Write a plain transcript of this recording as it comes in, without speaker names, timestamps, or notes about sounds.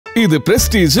இது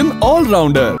பிரஸ்டீஜின் all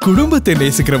rounder. குடும்பத்தை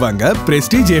நேசிக்கிறவங்க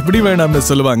prestige எப்படி வேணாம்னு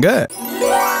சொல்லுவாங்க.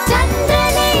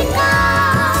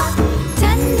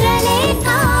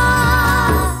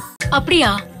 அப்படியா?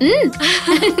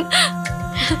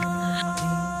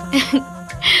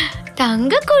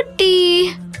 தங்க குட்டி,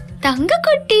 தங்க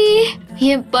குட்டி,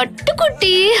 என் பட்டு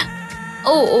குட்டி.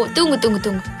 ஓ ஓ தூங்கு தூங்கு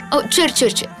தூங்கு. ஓ சரி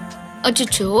சரி சரி.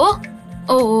 அச்சோ.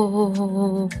 ஓ ஓ ஓ ஓ.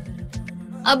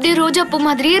 அப்படியே ரோஜா பூ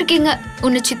மாதிரியே இருக்கீங்க.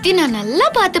 உன்னை சித்தி நான் நல்லா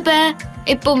பாத்துப்பேன்.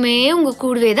 எப்பவுமே உங்க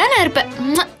கூடவே தான் நான் இருப்பேன்.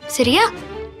 சரியா?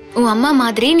 உன் அம்மா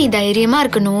மாதிரி நீ தைரியமா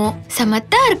இருக்கணும்,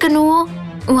 சமத்தா இருக்கணும்.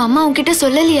 உன் அம்மா உன்கிட்ட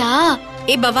சொல்லலையா?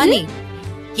 ஏ பவானி,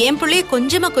 என் புள்ளைய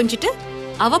கொஞ்சமா கொஞ்சிட்டு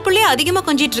அவ புள்ளைய அதிகமா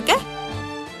கொஞ்சிட்டு இருக்க.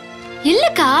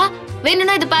 இல்லக்கா,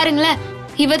 வேணும்னா இது பாருங்களேன்.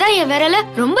 இவதான் என் விரல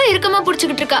ரொம்ப இறுக்கமா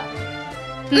புடிச்சுக்கிட்டு இருக்கா.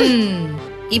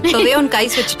 இப்பவே உன் கை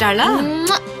வச்சுட்டாளா?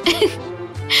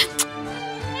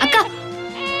 அக்கா,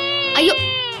 ஐயோ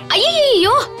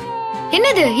ஐயோ,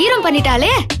 என்னது ஈரம்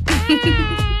பண்ணிட்டாளே.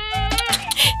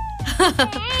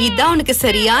 இதான் உனக்கு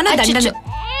சரியான தண்டனை.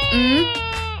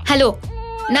 ஹலோ,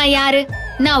 நான் யாரு?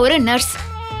 நான் ஒரு நர்ஸ்.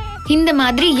 இந்த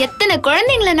மாதிரி எத்தனை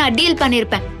குழந்தைங்களை நான் டீல்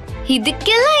பண்ணிருப்பேன்.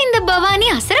 இதுக்கெல்லாம் இந்த பவானி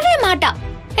அசரவே மாட்டா.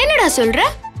 என்னடா சொல்ற?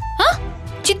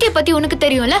 சித்திய பத்தி உனக்கு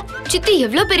தெரியும்ல? சித்தி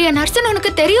எவ்வளவு பெரிய நர்ஸ்னு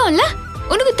உனக்கு தெரியும்ல?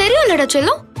 உனக்கு தெரியும்லடா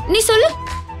சொல்லும். நீ சொல்லு.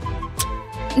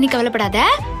 நீ கவலைப்படாத,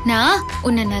 நான்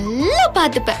உன்னை நல்லா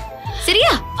பாத்துப்பேன்.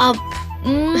 சரியா?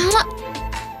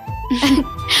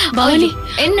 பவானி,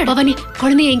 என்ன பவானி,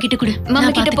 குழந்தைய என்கிட்ட கொடு.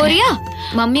 மம்மி கிட்ட போறியா?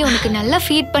 மம்மி உனக்கு நல்லா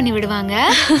ஃபீட் பண்ணி விடுவாங்க.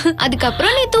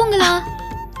 அதுக்கப்புறம் நீ தூங்கலாம்.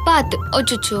 பாத்து.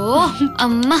 ஓச்சோ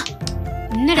அம்மா.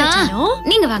 என்னடா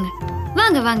நீங்க வாங்க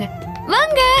வாங்க வாங்க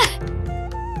வாங்க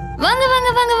வாங்க வாங்க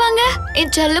வாங்க வாங்க.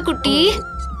 என் செல்ல குட்டி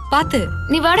பாத்து.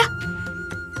 நீ வாடா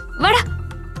வாடா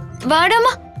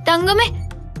வாடாமா தங்கமே.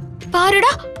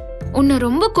 பாருடா, உன்னை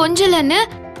ரொம்ப கொஞ்சலன்னு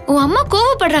உன் அம்மா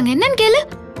கோவப்படுறாங்க. என்னன்னு கேளு.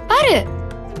 பாரு,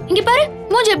 இங்க பாரு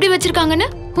மூஞ்சி எப்படி வச்சிருக்காங்கன்னு.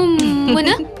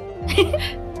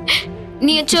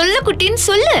 நீ சொல்ல குட்டின்னு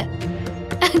சொல்லு.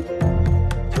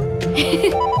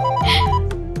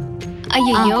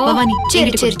 ஐயோ பவானி,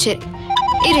 சரி சரி சரி,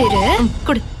 இரு இரு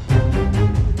குடு.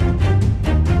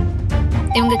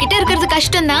 இவங்க கிட்ட இருக்கிறது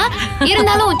கஷ்டம்தான்,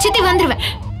 இருந்தாலும் உச்சித்தி வந்துருவேன்.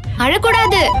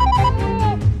 அழக்கூடாது.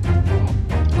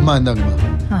 அம்மா இந்தாங்கம்மா.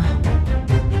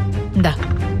 இந்தா.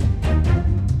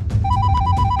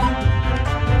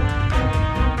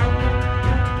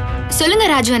 சொல்லுங்க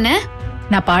ராஜு.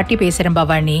 நான் பாட்டி பேசுறேன்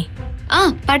பவானி.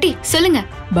 பாட்டி சொல்லுங்க.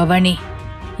 பவானி,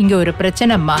 இங்க ஒரு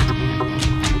பிரச்சனைம்மா.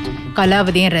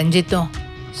 கலாவதியும் ரஞ்சித்தும்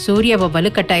சூர்யாவை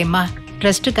வலுக்கட்டாயமா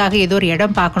ட்ரஸ்டுக்காக ஏதோ ஒரு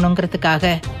இடம்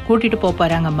பார்க்கணுங்கிறதுக்காக கூட்டிட்டு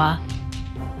போறாங்கம்மா.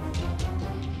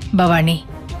 பவானி,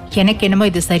 எனக்கு என்னமோ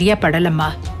இது சரியா படலம்மா.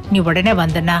 நீ உடனே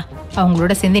வந்தனா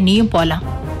அவங்களோட சேர்ந்து நீயும் போலாம்.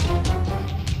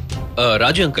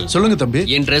 ராஜு அங்கிள். சொல்லுங்க தம்பி.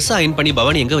 என் ட்ரெஸ் அயன் பண்ணி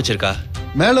பவானி எங்க வச்சிருக்கா?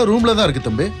 மேல ரூம்ல தான் இருக்கு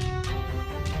தம்பி.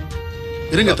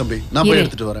 இருங்க தம்பி, நான் போய்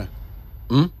எடுத்துட்டு வரேன்.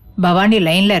 பவானி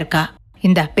லைன்ல இருக்கா.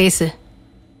 இந்தா பேசு.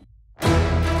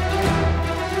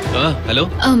 ஹலோ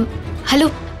ஹலோ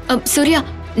சூர்யா,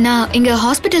 நான் இங்க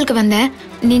ஹாஸ்பிட்டலுக்கு வந்தேன்.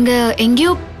 நீங்க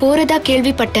எங்கேயோ போறதா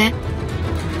கேள்விப்பட்டேன்.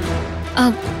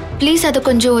 ப்ளீஸ் அதை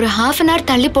கொஞ்சம் ஒரு ½ an hour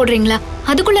தள்ளி போடுறீங்களா?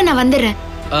 அதுக்குள்ள நான் வந்துடுறேன்.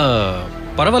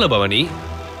 பரவாயில்ல பவானி,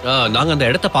 நாங்க அந்த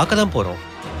இடத்த பார்க்க தான் போறோம்.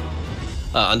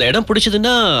 அந்த இடம்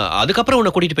பிடிச்சதுன்னா அதுக்கப்புறம்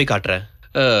உன்னை கூட்டிட்டு போய் காட்டுறேன்.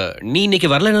 நீ இன்னைக்கு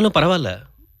வரலனாலும் பரவாயில்ல.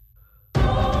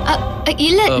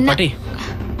 இல்ல பாட்டி,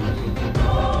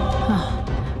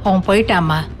 அவன்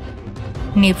போயிட்டாமா.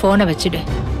 நீ போனை வச்சுடு.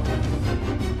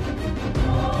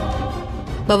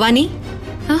 பவானி,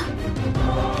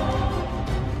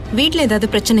 வீட்ல ஏதாவது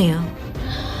பிரச்சனையா?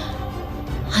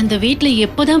 அந்த வீட்ல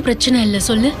எப்போதான் பிரச்சனை இல்ல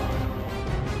சொல்லு.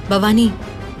 பவானி,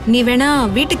 நீ வேணா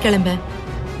வீட்டுக்கு கிளம்ப.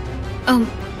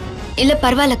 இல்ல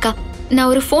பரவாயில்லக்கா,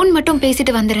 நான் ஒரு போன் மட்டும்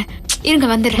பேசிட்டு வந்துடுறேன். இருங்க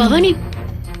வந்துடுறேன். பவானி,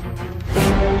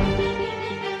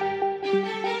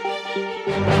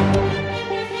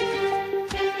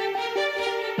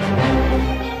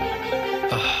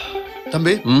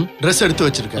 தம்பி, ட்ரெஸ் எடுத்து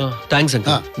வச்சிருக்கேன். தேங்க்ஸ்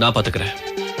அங்கிள், நான் பாத்துக்கிறேன்.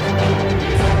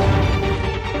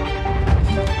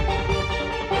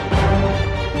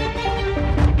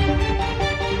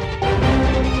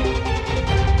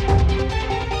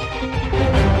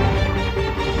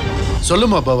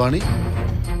 சொல்லுமா பவானி.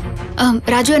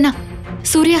 ராஜு அண்ணா,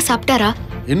 சூர்யா சாப்பிட்டாரா?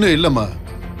 இன்னும் இல்லம்மா,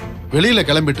 வெளியில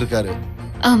கிளம்பிட்டு இருக்காரு.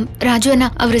 ராஜு அண்ணா,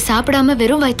 அவரு சாப்பிடாம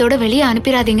வெறும் வயித்தோட வெளியே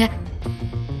அனுப்பிடாதீங்க.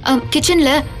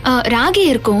 கிச்சன்ல ராகி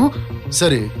இருக்கும்.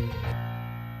 சரி,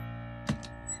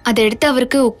 அதை எடுத்து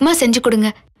அவருக்கு உப்மா செஞ்சு கொடுங்க.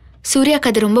 சூர்யாக்கு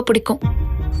அது ரொம்ப பிடிக்கும்.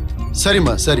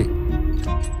 சரிம்மா, சரி,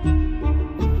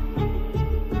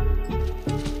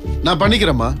 நான்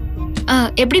பண்ணிக்கிறேம்மா.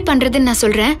 எப்படி பண்றதுன்னு நான்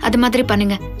சொல்றேன், அது மாதிரி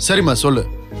பண்ணுங்க. சரிம்மா, சொல்லு.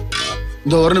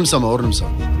 இந்த ஒரு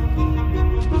நிமிஷம்.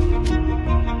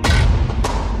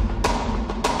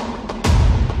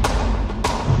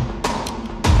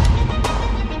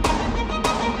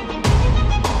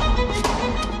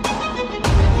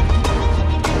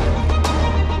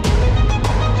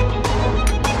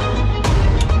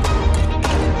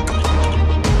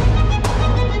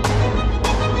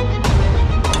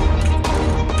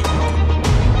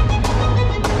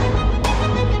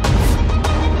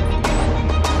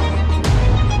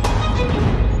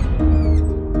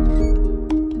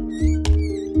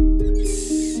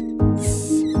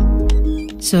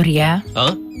 சூர்யா.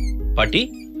 பாட்டி,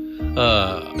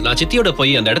 நான் சித்தியோட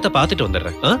போய் அந்த இடத்த பார்த்துட்டு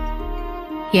வந்துடுறேன்.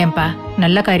 ஏன்பா,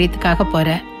 நல்ல காரியத்துக்காக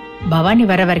போற. பவானி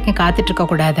வர வரைக்கும் காத்துட்டு இருக்க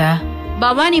கூடாதா?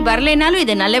 பவானி வரலைனாலும்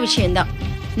இது நல்ல விஷயம்தான்.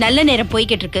 நல்ல நேரம்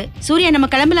போய்கிட்டு இருக்கு. சூர்யா, நம்ம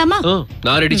கிளம்பலாமா?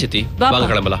 நான் ரெடி சித்தி,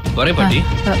 வாங்க கிளம்பலாம். வரேன் பாட்டி.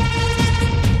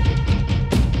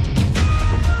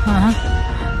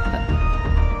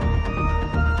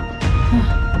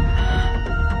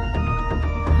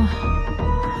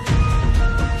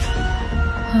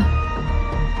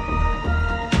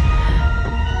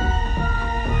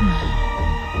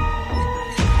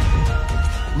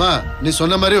 நீ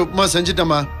சொன்ன மாதிரி உப்புமா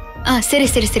செஞ்சிட்டமா? சரி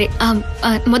சரி சரி.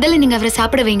 முதல்ல நீங்க அவரை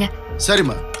சாப்பிட வைங்க.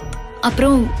 சரிம்மா.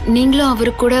 அப்புறம் நீங்களும்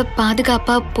அவரு கூட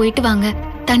பாதுகாப்பா போயிட்டு வாங்க.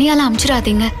 தனியால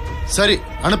அனுப்பிச்சிடாதீங்க. சரி,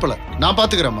 அனுப்பல. நான்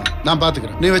பாத்துக்கிறேம்மா, நான்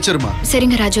பாத்துக்கிறேன். நீ வச்சிருமா.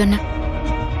 சரிங்க ராஜு அண்ணா.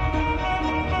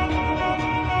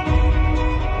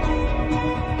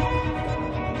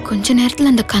 கொஞ்ச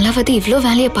நேரத்துல அந்த கலாவதி இவ்ளோ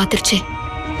வேலையை பாத்துருச்சு.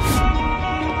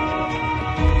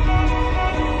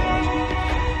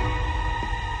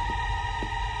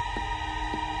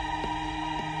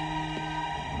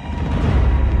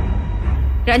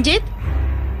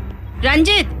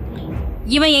 ரஞ்சித்,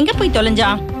 இவன் எங்க போய்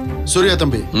தொலைஞ்சான்? சூர்யா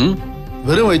தம்பி,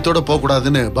 வெறும் வயித்தோட போக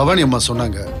கூடாதுன்னு பவானி அம்மா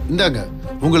சொன்னாங்க. இந்தாங்க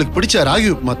உங்களுக்கு பிடிச்ச ராகி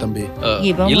உப்புமா தம்பி.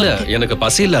 இல்ல, எனக்கு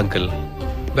பசி இல்ல அங்கிள்.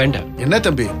 வேண்டாம். என்ன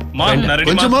தம்பி,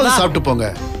 கொஞ்சமாவது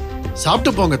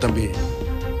சாப்பிட்டு போங்க தம்பி.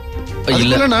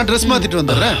 இல்ல, நான் ட்ரெஸ் மாத்திட்டு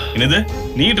வந்துடுறேன். என்னது,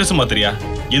 நீ ட்ரெஸ் மாத்துறியா?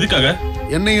 எதுக்காக?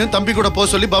 என்னையும் தம்பி கூட போக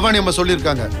சொல்லி பவானி அம்மா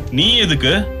சொல்லிருக்காங்க. நீ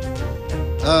எதுக்கு?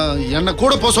 என்ன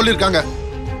கூட போக சொல்லிருக்காங்க.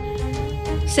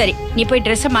 சரி, நீ போய்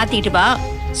ட்ரெஸ் மாத்திட்டு வா.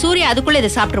 சூர்யா அதுக்குள்ள இதை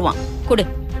சாப்பிடுவான். குடு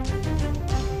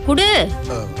குடு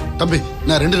தம்பி,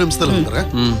 நான் 2 நிமிஷத்துல வந்துடுறேன்.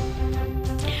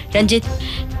 ரஞ்சித்,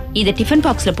 இதை டிஃபன்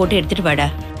பாக்ஸ்ல போட்டு எடுத்துட்டு வாடா.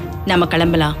 நம்ம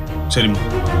கிளம்பலாம். சரிம்மா.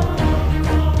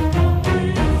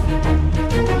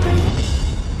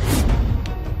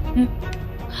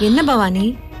 என்ன பவானி,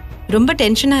 ரொம்ப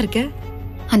டென்ஷனா இருக்க?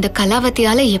 அந்த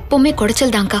கலாவதியால எப்பவுமே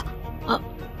குடைச்சல் தான்க்கா.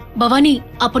 பவானி,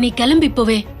 அப்ப நீ கிளம்பி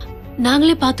போவே,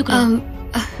 நாங்களே பாத்துக்கிறோம்.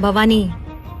 பவானி,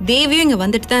 தேவியும் இங்க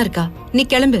வந்துட்டு தான் இருக்கா. நீ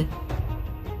கிளம்பு.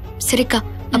 சரிக்கா,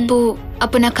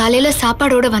 அப்போ நான் காலையில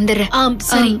சாப்பாடோட வந்துடுறேன்.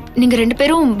 சரி, நீங்க 2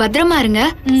 பேரும் பத்திரமா இருங்க.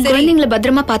 குழந்தைங்களை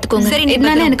பத்திரமா பாத்துக்கோங்க. சரி,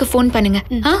 என்னால எனக்கு போன் பண்ணுங்க.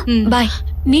 பாய்.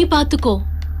 நீ பாத்துக்கோ.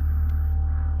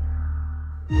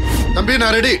 தம்பி,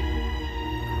 நான் ரெடி.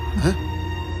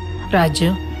 ராஜு,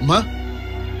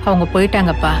 அவங்க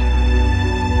போயிட்டாங்கப்பா.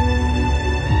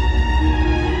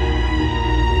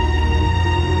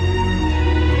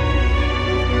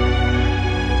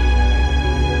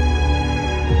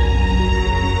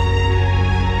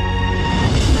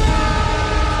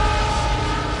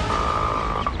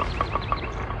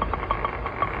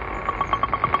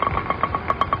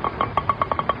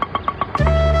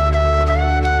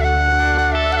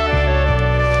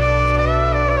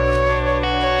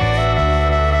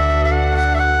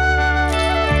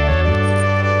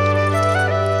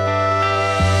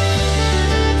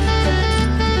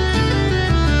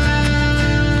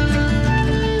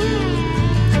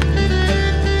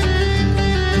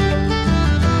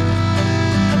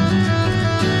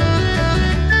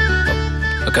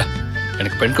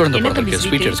 பெண் குழந்தை பிறந்திருக்கு,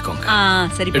 ஸ்வீட் எடுத்துக்கோங்க.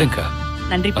 சரி, எடுங்க.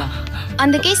 நன்றிப்பா.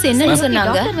 அந்த கேஸ் என்னன்னு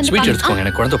சொன்னாங்க? ஸ்வீட் எடுத்துக்கோங்க,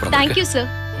 எனக்கு குழந்தை பிறந்திருக்கு. Thank you sir.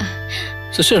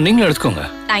 சிஸ்டர், நீங்களும் எடுத்துக்கோங்க.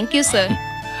 Thank you sir.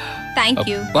 Thank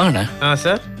you. வாங்கண்ணா.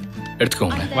 சார்,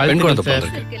 எடுத்துக்கோங்க. பெண் குழந்தை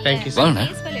பிறந்திருக்கு. Thank you. வாங்கண்ணா,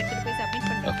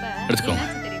 எடுத்துக்கோங்க.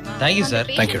 Thank you sir.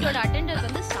 Thank you.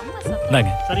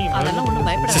 நாங்க அதெல்லாம் ஒண்ணும்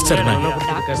பயப்படாதீங்க. சிஸ்டர்,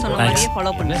 டாக்டர் சொன்ன மாதிரியே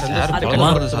ஃபாலோ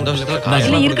பண்ணுங்க. சந்தோஷத்துல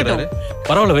அதெல்லாம் இருக்கட்டும்.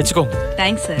 பரவாயில்ல, வெச்சுக்கோங்க.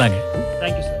 Thanks sir. நாங்க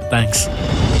Thank you sir. தேங்க்ஸ்.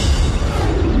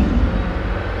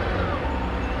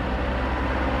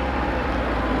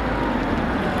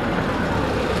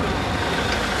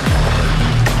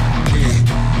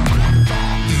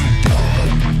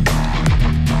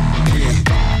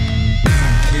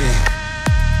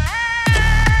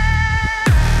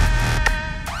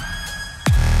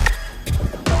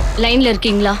 லைன்ல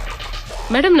இருக்கீங்களா?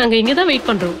 மேடம், நாங்க இங்க தான் வெயிட்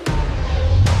பண்றோம்.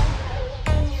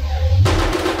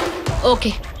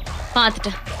 ஓகே,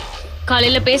 பாத்துட்டேன்.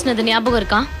 காலையில பேசினது ஞாபகம்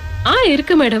இருக்கா?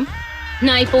 இருக்கு மேடம்.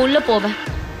 நான் இப்போ உள்ள போவேன்.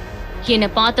 என்னை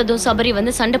பார்த்ததும் சபரி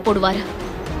வந்து சண்டை போடுவாரு.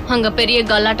 அங்க பெரிய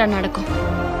கலாட்டா நடக்கும்.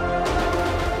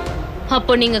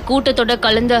 அப்போ நீங்க கூட்டத்தோட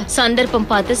கலந்த சந்தர்ப்பம்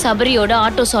பார்த்து சபரியோட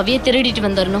ஆட்டோ சாவியை திருடிட்டு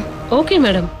வந்துடணும். Okay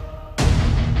madam.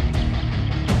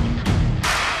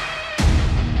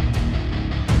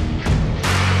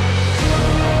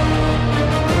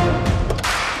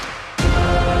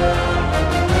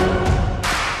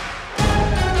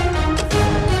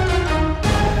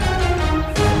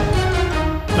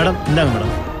 மேடம் இந்தாங்க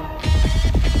மேடம்.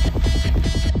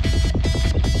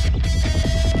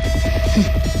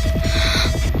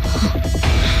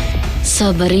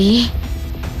 சபரி,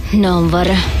 நான்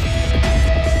வரேன்.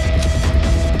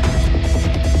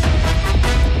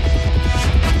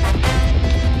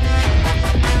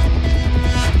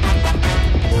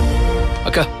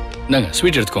 அக்கா இந்தாங்க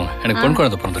ஸ்வீட் எடுத்துக்கோங்க. எனக்கு பொன்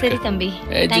குழந்தை பிறந்திருக்கு. சரி தம்பி.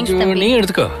 நீ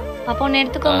எடுத்துக்கோ. அப்போ ஒன்னு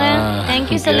எடுத்துக்கோங்க.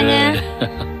 தேங்க்யூ சொல்லுங்க.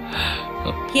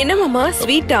 என்ன மாமா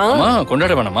ஸ்வீட்டா? அம்மா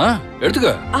கொண்டாட வேணாமா?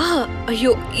 எடுத்துக்கோ.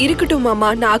 ஐயோ இருக்கட்டும் மாமா,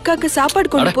 நான் அக்காக்கு சாப்பாடு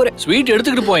கொண்டு போறேன். ஸ்வீட்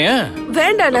எடுத்துக்கிட்டு போயேன்.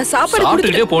 வேண்டாம், நான் சாப்பாடு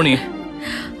சாப்பிட்டுட்டே போனி.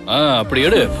 அப்படி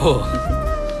எடு போ.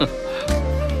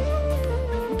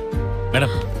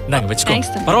 மேடம் நாங்க வெச்சுக்கோ.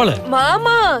 பரவாயில்ல.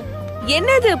 மாமா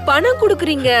என்னது பணம்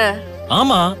குடுக்குறீங்க?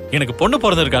 ஆமா, எனக்கு பொண்ணு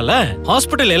பிறந்திருக்கால,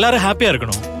 ஹாஸ்பிடல் எல்லாரும் ஹாப்பியா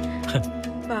இருக்கணும்.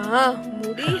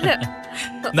 முடியல.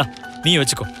 நீ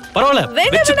வெச்சுக்கோ. பரவாயில்ல.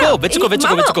 வெச்சுக்கோ வெச்சுக்கோ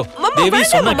வெச்சுக்கோ வெச்சுக்கோ. தேவி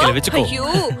சொன்னா கேளு, வெச்சுக்கோ. ஐயோ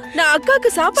நான் அக்காக்கு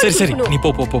சாப்பாடு சரி சரி நீ போ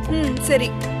போ போ. சரி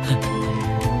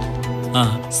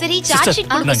சரி சார்ஜ்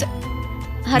ஷீட் கொடுங்க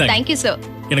சார். Thank you sir.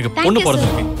 எனக்கு பொண்ணு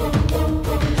பிறந்திருக்கு.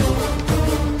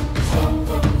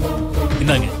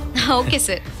 இந்தாங்க. Okay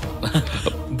sir.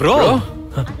 ப்ரோ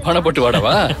பணம் போட்டு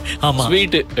வாடவா? ஆமா.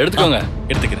 ஸ்வீட் எடுத்துக்கோங்க.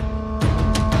 எடுத்துக்கிறேன்.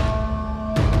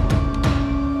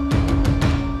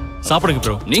 சாப்பிடுங்க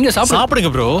ப்ரோ. நீங்க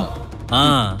சாப்பிடுங்க ப்ரோ.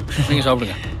 நீங்க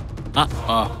சாப்பிடுங்க.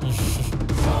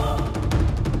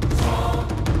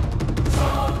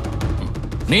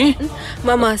 நீ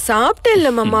மாமா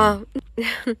சாப்பிட்டேல்ல மாமா.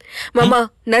 மாமா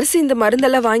நர்ஸ் இந்த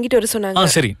மருந்தெல்லாம் வாங்கிட்டு வர சொன்னாங்க.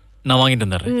 சரி நான் வாங்கிட்டு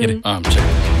வந்துடுறேன். சரி.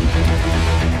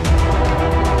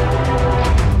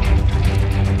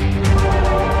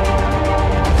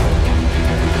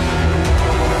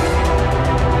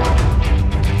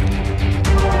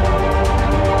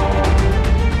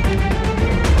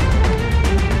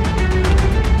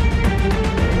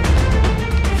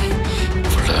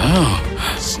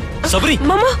 சபரி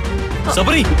மாமா.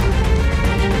 சபரி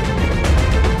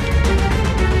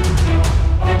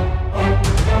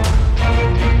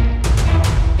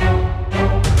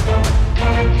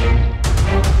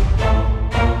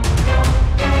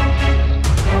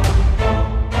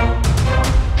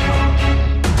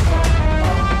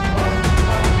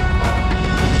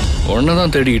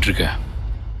ஒன்னதான் தேடிக்கிட்டு இருக்க.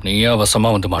 நீயா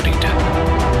வசமா வந்து மாட்டிக்கிட்ட.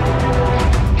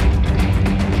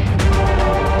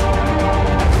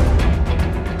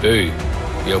 ஏய்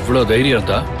எவ்வளவு தைரியம்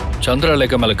இருந்தா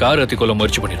சந்திரலேகா மேல கார் ஏத்தி கொள்ள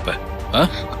முயற்சி பண்ணிருப்ப?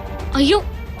 ஐயோ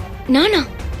நானா?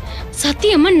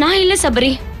 சத்தியமா நான் இல்ல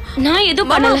சபரி. நான்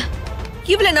எதுவும் பண்ணல.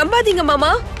 இவளை நம்பாதீங்க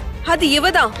மாமா, அது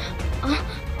இவதான்.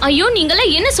 ஐயோ நீங்களா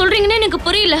என்ன சொல்றீங்கன்னு எனக்கு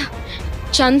புரியல.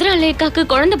 சந்திரலேகாக்கு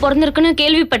குழந்தை பிறந்திருக்குன்னு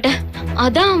கேள்விப்பட்டேன்.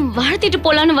 அதான் வாழ்த்திட்டு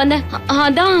போலான்னு வந்தேன்.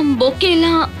 அதான்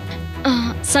பொக்கேலாம்.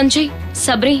 சஞ்சய்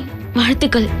சபரி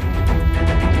வாழ்த்துக்கள்.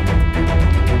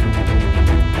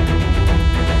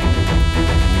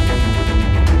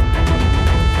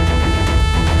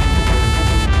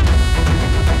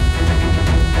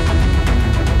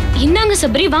 இந்தாங்க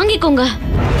சபரி வாங்கிக்கோங்க.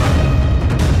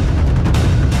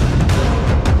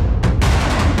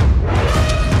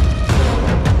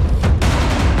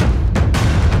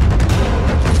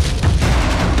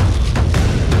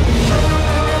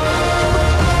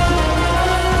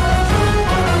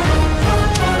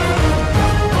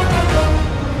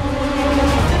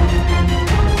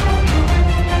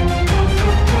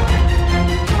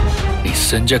 நீ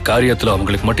செஞ்ச காரியத்துல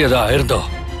அவங்களுக்கு மட்டும் ஏதாவது ஆயிருந்தோ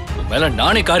மேல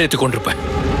நானே காரியத்தை கொண்டிருப்பேன்.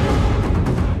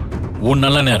 உன்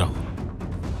நல்ல நேரம்.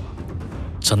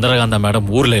 சந்திரகாந்தா மேடம்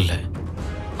ஊர்ல இல்ல,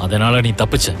 அதனால நீ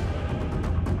தப்பிச்ச.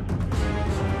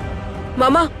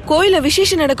 மாமா கோயில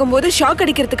விசேஷம் நடக்கும் போது ஷாக்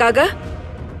அடிக்கிறதுக்காக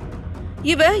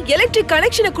இவ எலக்ட்ரிக்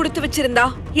கனெக்ஷனை கொடுத்து வச்சிருந்தா.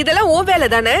 இதெல்லாம் ஓ வேலை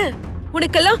தானே?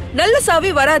 உனக்கெல்லாம் நல்ல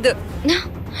சாவி வராது.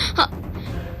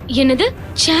 என்னது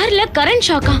சேர்ல கரண்ட்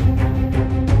ஷாக்கா?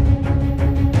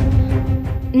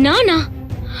 நானா?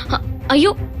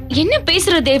 ஐயோ என்ன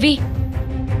பேசுற தேவி?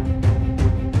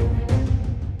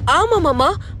 ஆமா மாமா,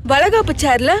 வளகாப்பு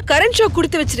சேர்ல கரண்ட் ஷாக்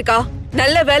கொடுத்து வச்சிருக்கா.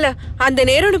 நல்ல வேலை அந்த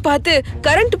நேரம்னு பார்த்து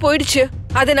கரண்ட் போயிடுச்சு.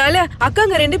 அதனால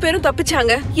அக்காங்க 2 பேரும்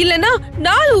தப்பிச்சாங்க. இல்லனா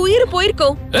 4 உயிர்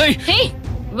போயிருக்கும்.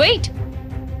 வெயிட்.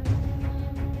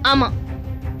 ஆமா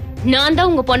நான் தான்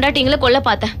உங்க பொண்டாட்டிங்களை கொல்ல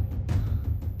பார்த்தேன்.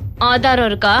 ஆதாரம்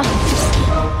இருக்கா?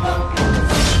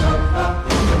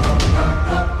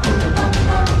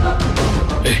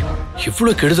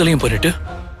 இவ்வளவு கெடுதலையும் பண்ணிட்டு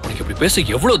உனக்கு இப்படி பேச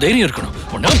எவ்வளவு தைரியம் இருக்கணும்?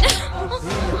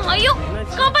 ஐயோ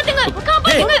காப்பாத்துங்க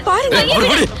காப்பாத்துங்க பாருங்க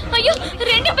ஐயோ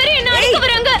ரெண்டு பேரும் என்ன அடிக்க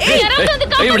வராங்க யாராவது வந்து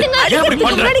காப்பாத்துங்க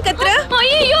முன்னாடி கத்துற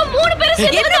ஐயோ மூணு பேரும்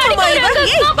சேர்ந்து அடிக்க வராங்க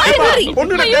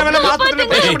பொண்ணுட தேவல மாத்துறதுல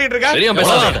பேச பண்ணிட்டு இருக்க சரியா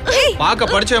பேசாத பாக்க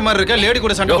படிச்ச மாதிரி இருக்க லேடி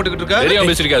கூட சண்டை போட்டுக்கிட்டு இருக்க சரியா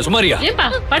பேசிருக்க சுமாரியா ஏப்பா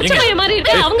படிச்ச பையன் மாதிரி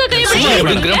இருக்கு அவங்க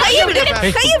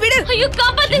கைய விடு ஐயோ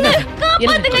காப்பாத்துங்க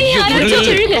காப்பாத்துங்க யாராவது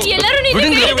எல்லாரும் நீங்க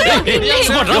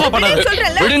சும்மா டிராமா பண்ணாத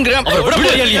விடுங்க அவர் விட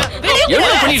முடியலையா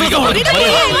என்ன பண்ணிட்டு இருக்க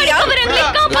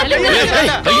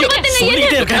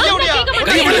சொல்லிட்டே இருக்கேன்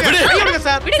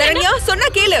சரண்யா சொன்னா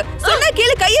கேளு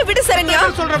கைய விடு சரண்யா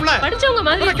சொல்றேன்ல படிச்சவங்க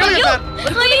மாதிரி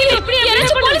ஐயோ இப்படி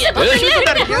யாராச்சும் போலீஸ்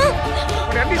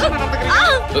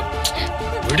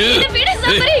விடு விடு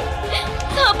சபரி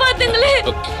காப்பாத்துங்களே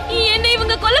என்ன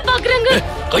இவங்க கொல்ல பாக்குறாங்க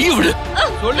கைய விடு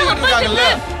சொல்லிட்டு இருக்காங்கல்ல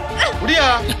முடியா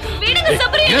விடுங்க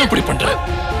சபரி ஏன் இப்படி பண்ற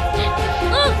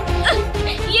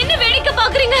என்ன வேடிக்கை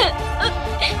பாக்குறீங்க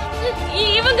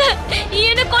இவங்க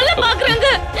என்ன கொல்ல பாக்குறாங்க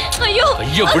ஐயோ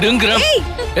ஐயோ விடுங்கற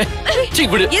சீ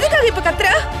விடு எதுக்காக இப்ப கத்துற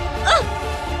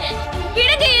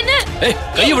விடுங்க என்ன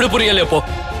கைய விடு புரியல போ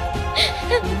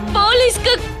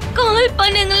போலீஸ்க்கு கால்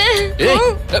பண்ணுங்களே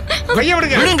கைய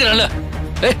விடுங்க விடுங்கறல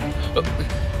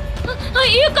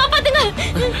ஐயோ காப்பாத்துங்க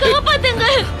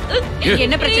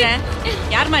என்ன பிரச்சனை?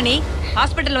 யார்மா நீ?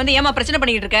 ஹாஸ்பிடல்ல வந்து ஏமா பிரச்சனை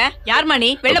பண்ணிட்டு இருக்க? யார்மா நீ?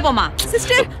 வெளில போமா.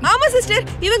 சிஸ்டர் ஆமா சிஸ்டர்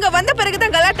இவங்க வந்த பிறகு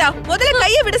தான் கலாட்டா. முதல்ல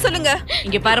கைய விட சொல்லுங்க.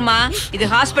 இங்க பாருமா, இது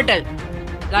ஹாஸ்பிடல்.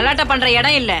 கலாட்டா பண்ற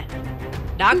இடம் இல்ல.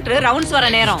 டாக்டர் ரவுண்ட்ஸ் வர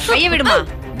நேரம். கைய விடுமா.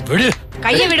 விடு.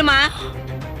 கைய விடுமா.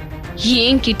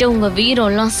 ஏன் கிட்ட உங்க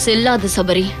வீரம்லாம் செல்லாது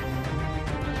சபரி.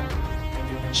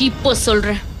 இப்போ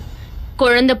சொல்றேன்,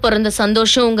 குழந்தை பிறந்த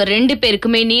சந்தோஷம் உங்க 2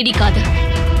 பேருக்குமே நீடிக்காது.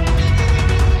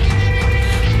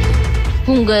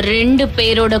 உங்க 2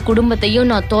 பேரோட குடும்பத்தையும்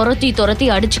நான் துரத்தி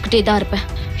அடிச்சுக்கிட்டே தான் இருப்பேன்.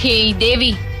 ஹேய்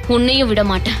தேவி, உன்னையும் விட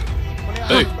மாட்டேன்.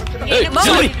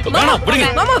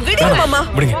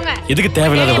 எதுக்கு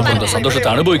தேவையில்லாத சந்தோஷத்தை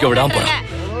அனுபவிக்க விடாம போறேன்.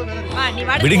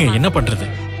 விடுங்க, என்ன பண்றது?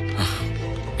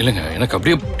 இல்லங்க, எனக்கு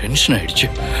அப்படியே டென்ஷன் ஆயிடுச்சு.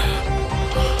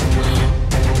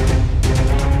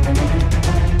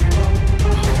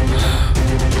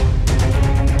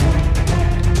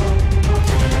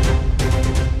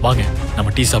 வாங்க,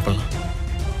 நம்ம டீ சாப்பிடலாம்.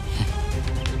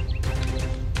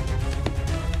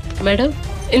 மேடம்,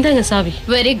 இந்தாங்க சாவி.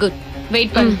 வெரி குட்,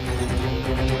 வெயிட் பண்ணு.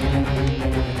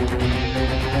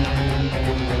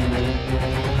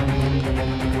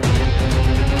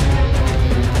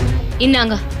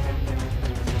 இந்தாங்க,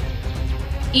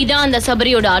 இதான் அந்த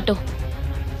சபரியோட ஆட்டோ.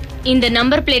 இந்த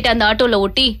நம்பர் பிளேட் அந்த ஆட்டோல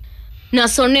ஒட்டி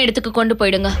நான் சொன்ன இடத்துக்கு கொண்டு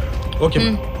போயிடுங்க. ஓகே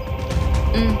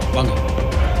வாங்க.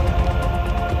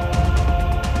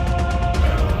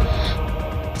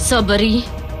 சபரி,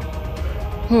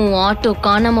 உன் ஆட்டோ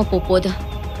காணாம போகுது.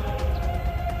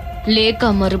 லேக்கா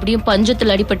மறுபடியும்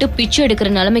பஞ்சத்துல அடிபட்டு பிச்சை எடுக்கிற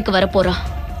நிலைமைக்கு வரப்போறா.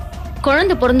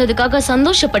 குழந்தை பிறந்ததுக்காக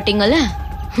சந்தோஷப்பட்டீங்கல்ல,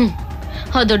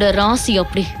 அதோட ராசி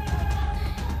அப்படி.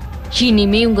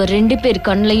 இனிமே உங்க 2 பேர்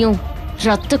கண்ணையும்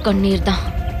ரத்த கண்ணீர் தான்.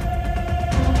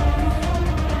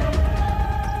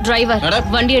 டிரைவர்,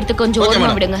 வண்டி எடுத்து கொஞ்சம்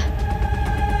ஓரமா விடுங்க.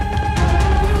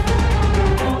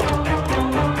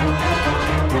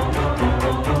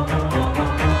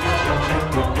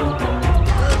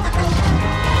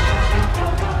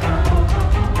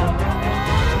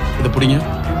 இது புடிங்க.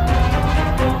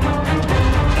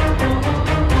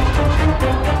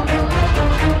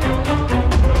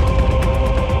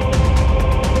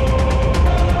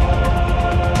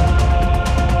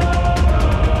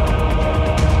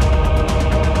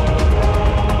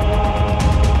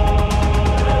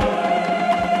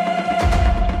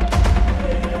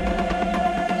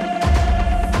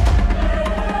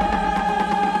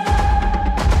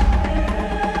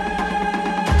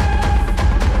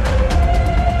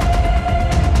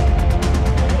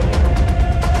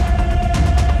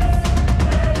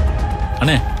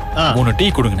 அண்ணே, 3 டீ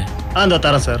கொடுங்கண்ணே. அந்த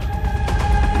தரேன் சார்.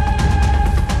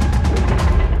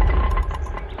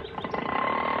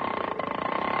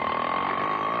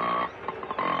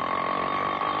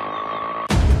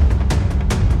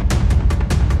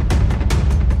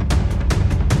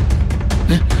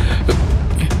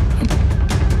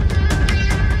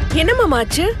 என்னம்மா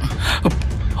மாச்சு?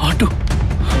 ஆட்டோ.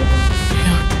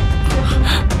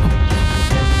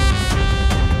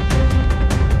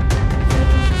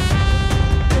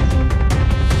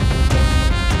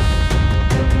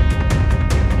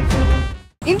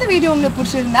 இந்த வீடியோ உங்களுக்கு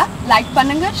பிடிச்சிருந்தா லைக்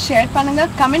பண்ணுங்க, ஷேர் பண்ணுங்க,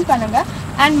 கமெண்ட் பண்ணுங்க,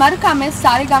 அண்ட் மறக்காம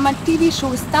Saregama TV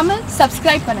shows Tamil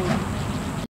subscribe பண்ணுங்க.